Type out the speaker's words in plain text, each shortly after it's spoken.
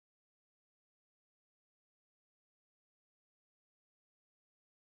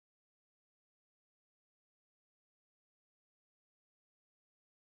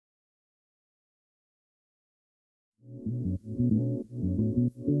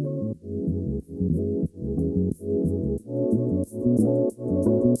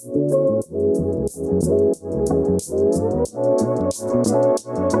Welcome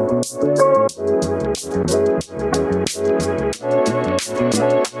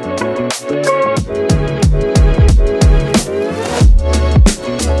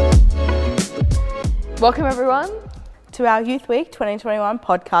everyone to our Youth Week 2021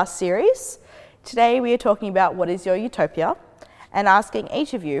 podcast series. Today we are talking about what is your utopia and asking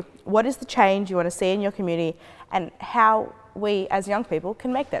each of you what is the change you want to see in your community and how we as young people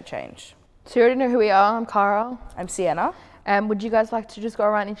can make that change. So you already know who we are. I'm Cara. I'm Sienna. Would you guys like to just go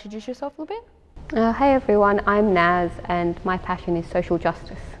around and introduce yourself a little bit? Hi everyone, I'm Naz and my passion is social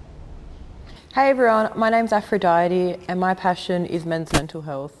justice. Hey everyone, my name's Aphrodite and my passion is men's mental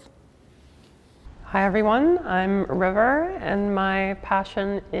health. Hi everyone, I'm River and my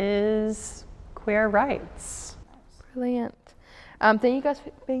passion is queer rights. Brilliant. Thank you guys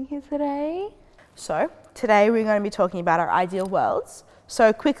for being here today. So today we're going to be talking about our ideal worlds.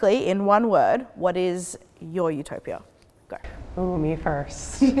 So quickly, in one word, what is your utopia? Go. Ooh, me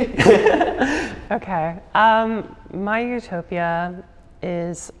first. Okay. My utopia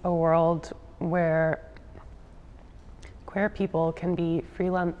is a world where queer people can be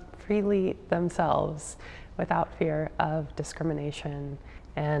freely themselves without fear of discrimination.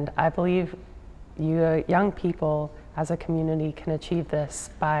 And I believe you young people as a community can achieve this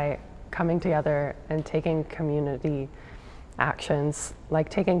by coming together and taking community actions, like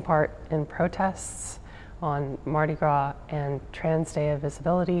taking part in protests on Mardi Gras and Trans Day of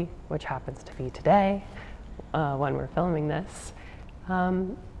Visibility, which happens to be today when we're filming this.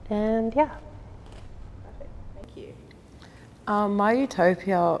 And yeah. Thank you. My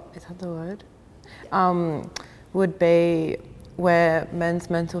utopia, is that the word? Would be where men's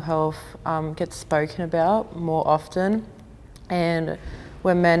mental health gets spoken about more often, and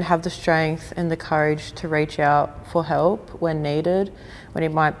where men have the strength and the courage to reach out for help when needed, when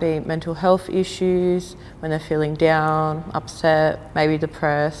it might be mental health issues, when they're feeling down, upset, maybe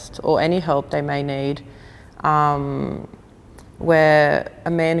depressed, or any help they may need. Where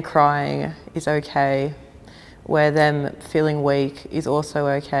a man crying is okay, where them feeling weak is also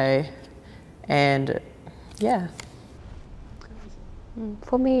okay, and yeah.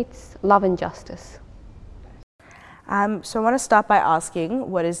 For me, it's love and justice. So I want to start by asking,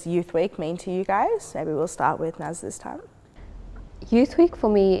 what does Youth Week mean to you guys? Maybe we'll start with Naz this time. Youth Week for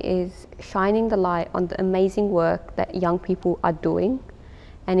me is shining the light on the amazing work that young people are doing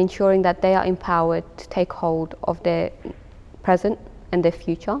and ensuring that they are empowered to take hold of their present and their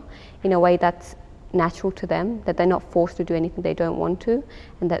future in a way that's natural to them, that they're not forced to do anything they don't want to,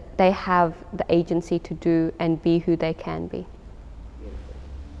 and that they have the agency to do and be who they can be.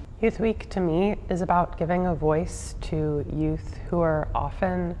 Youth Week to me is about giving a voice to youth who are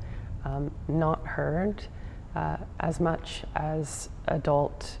often not heard as much as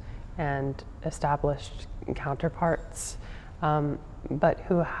adult and established counterparts, but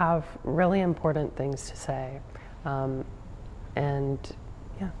who have really important things to say. And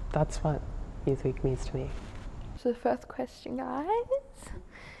yeah, that's what Youth Week means to me. So the first question, guys.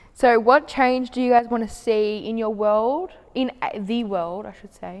 So what change do you guys want to see in your world, in the world, I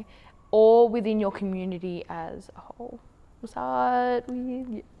should say, or within your community as a whole? We'll start with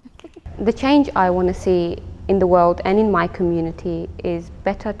you. The change I want to see in the world and in my community is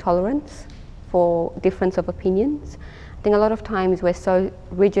better tolerance for difference of opinions. I think a lot of times we're so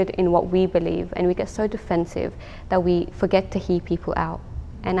rigid in what we believe and we get so defensive that we forget to hear people out.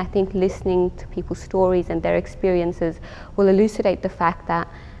 And I think listening to people's stories and their experiences will elucidate the fact that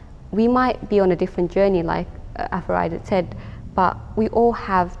we might be on a different journey, like Aphrodite said, but we all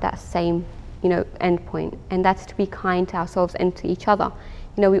have that same, end point, and that's to be kind to ourselves and to each other.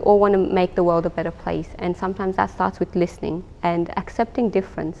 We all want to make the world a better place, and sometimes that starts with listening and accepting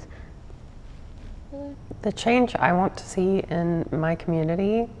difference. The change I want to see in my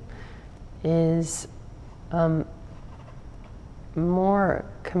community is more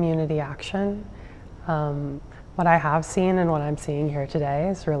community action. What I have seen and what I'm seeing here today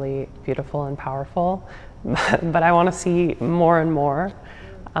is really beautiful and powerful, but I want to see more and more,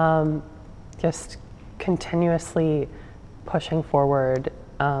 just continuously pushing forward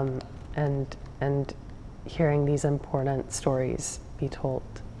and hearing these important stories be told.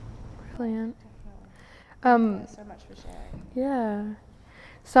 Brilliant. Thanks so much for sharing. Yeah.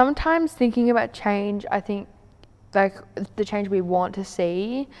 Sometimes thinking about change, I think like the change we want to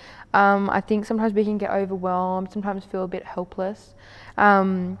see, I think sometimes we can get overwhelmed, sometimes feel a bit helpless.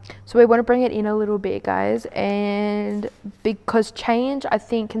 So we want to bring it in a little bit, guys, and because change, I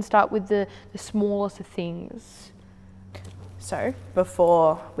think, can start with the smallest of things. So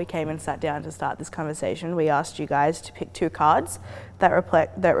before we came and sat down to start this conversation, we asked you guys to pick 2 cards that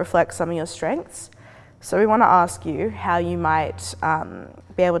reflect some of your strengths. So we want to ask you how you might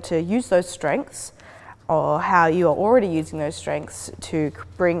be able to use those strengths, or how you are already using those strengths to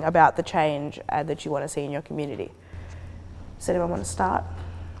bring about the change that you want to see in your community. Does anyone want to start?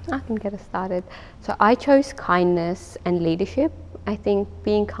 I can get us started. So I chose kindness and leadership. I think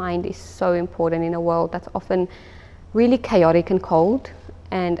being kind is so important in a world that's often really chaotic and cold.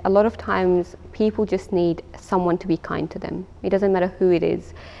 And a lot of times people just need someone to be kind to them. It doesn't matter who it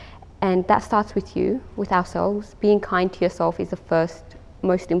is. And that starts with you, with ourselves. Being kind to yourself is the first,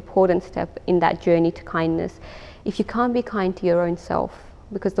 most important step in that journey to kindness. If you can't be kind to your own self,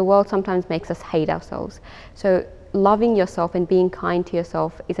 because the world sometimes makes us hate ourselves. So loving yourself and being kind to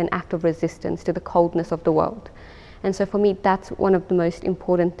yourself is an act of resistance to the coldness of the world. And so for me, that's one of the most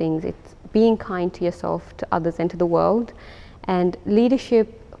important things. It's being kind to yourself, to others, and to the world. And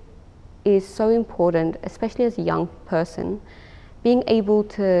leadership is so important, especially as a young person. Being able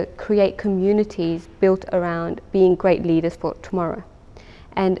to create communities built around being great leaders for tomorrow.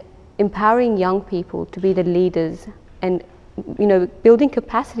 And empowering young people to be the leaders and, building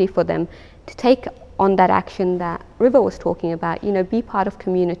capacity for them to take on that action that River was talking about, be part of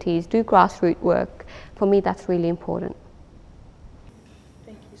communities, do grassroots work. For me, that's really important.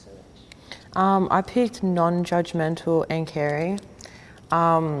 Thank you so much. I picked non-judgmental and caring.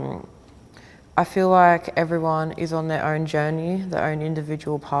 I feel like everyone is on their own journey, their own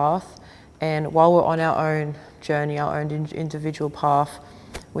individual path. And while we're on our own journey, our own individual path,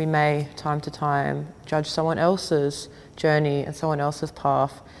 we may, time to time, judge someone else's journey and someone else's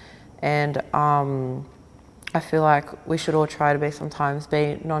path. And I feel like we should all try to sometimes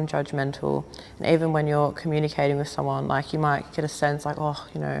be non-judgmental. And even when you're communicating with someone, like you might get a sense like,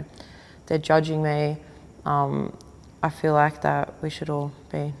 they're judging me. I feel like that we should all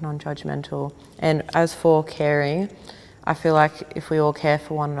be non-judgmental. And as for caring, I feel like if we all care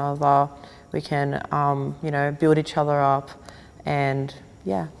for one another, we can, build each other up, and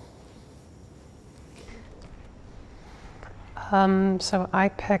yeah. So I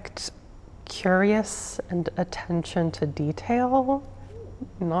picked curious and attention to detail.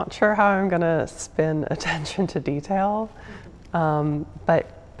 Not sure how I'm gonna spin attention to detail,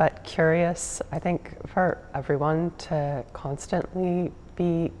 but curious. I think for everyone to constantly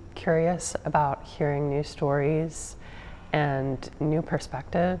be curious about hearing new stories and new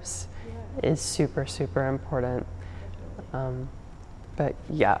perspectives is super, super important. But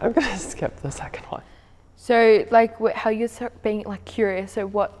yeah, I'm gonna skip the second one. So how you're being curious, so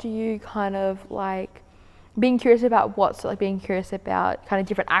what do you kind of being curious about, what's being curious about kind of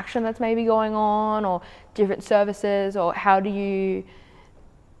different action that's maybe going on, or different services, or how do you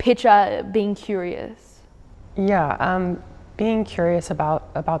picture being curious? Yeah, being curious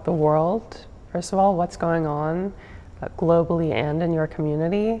about the world, first of all, what's going on globally and in your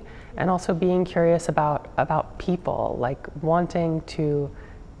community, and also being curious about people, wanting to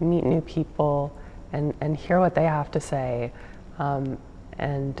meet new people and hear what they have to say,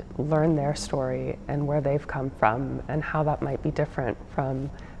 and learn their story and where they've come from and how that might be different from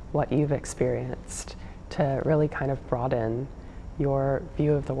what you've experienced, to really kind of broaden your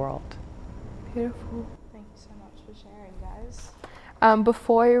view of the world. Beautiful. Thank you so much for sharing, guys.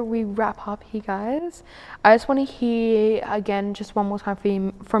 Before we wrap up here, guys, I just want to hear again, just one more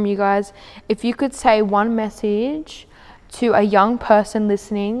time from you guys. If you could say one message to a young person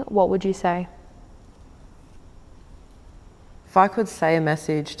listening, what would you say? If I could say a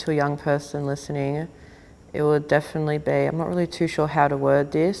message to a young person listening, it would definitely be, I'm not really too sure how to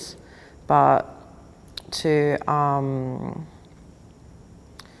word this, but to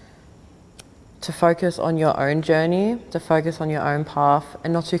focus on your own journey, to focus on your own path,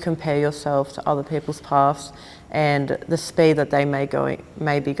 and not to compare yourself to other people's paths and the speed that they may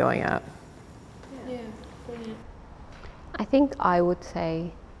be going at. Yeah, brilliant. I think I would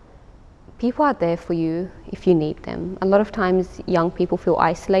say people are there for you if you need them. A lot of times young people feel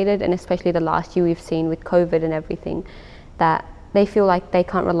isolated, and especially the last year we've seen with COVID and everything, that they feel like they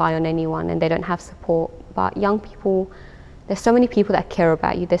can't rely on anyone and they don't have support. But young people, there's so many people that care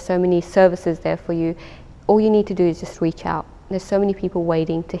about you. There's so many services there for you. All you need to do is just reach out. There's so many people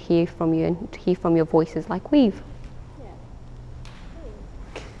waiting to hear from you and to hear from your voices like we've.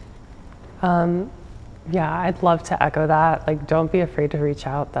 Yeah, I'd love to echo that. Don't be afraid to reach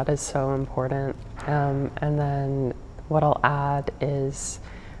out. That is so important. And then what I'll add is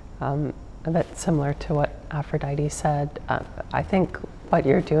a bit similar to what Aphrodite said. I think what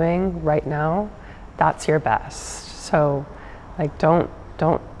you're doing right now, that's your best. So don't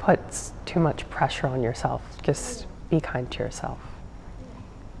put too much pressure on yourself. Just be kind to yourself.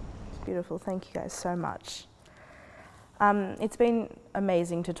 Beautiful. Thank you guys so much. It's been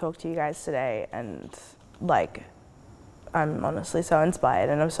amazing to talk to you guys today, and like, I'm honestly so inspired,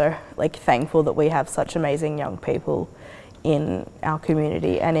 and I'm so like thankful that we have such amazing young people in our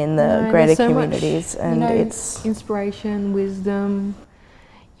community and in the greater so communities. Much, and it's inspiration, wisdom,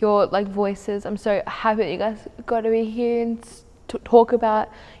 your like voices. I'm so happy that you guys got to be here and to talk about,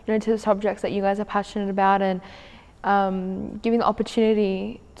 to the subjects that you guys are passionate about, and giving the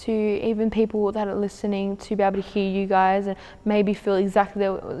opportunity to even people that are listening to be able to hear you guys and maybe feel exactly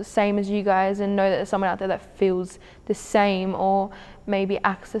the same as you guys, and know that there's someone out there that feels the same or maybe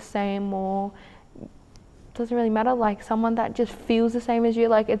acts the same, or doesn't really matter, like someone that just feels the same as you.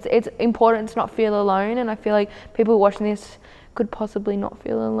 Like it's important to not feel alone, and I feel like people watching this could possibly not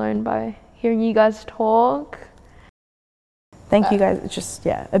feel alone by hearing you guys talk. Thank you guys. It's just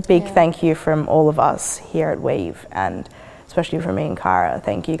a big thank you from all of us here at Weave, and especially from me and Cara.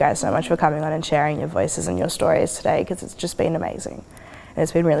 Thank you guys so much for coming on and sharing your voices and your stories today, because it's just been amazing, and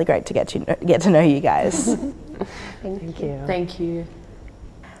it's been really great to get to know you guys. Thank you. Thank you.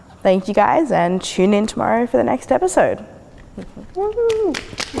 Thank you guys, and tune in tomorrow for the next episode.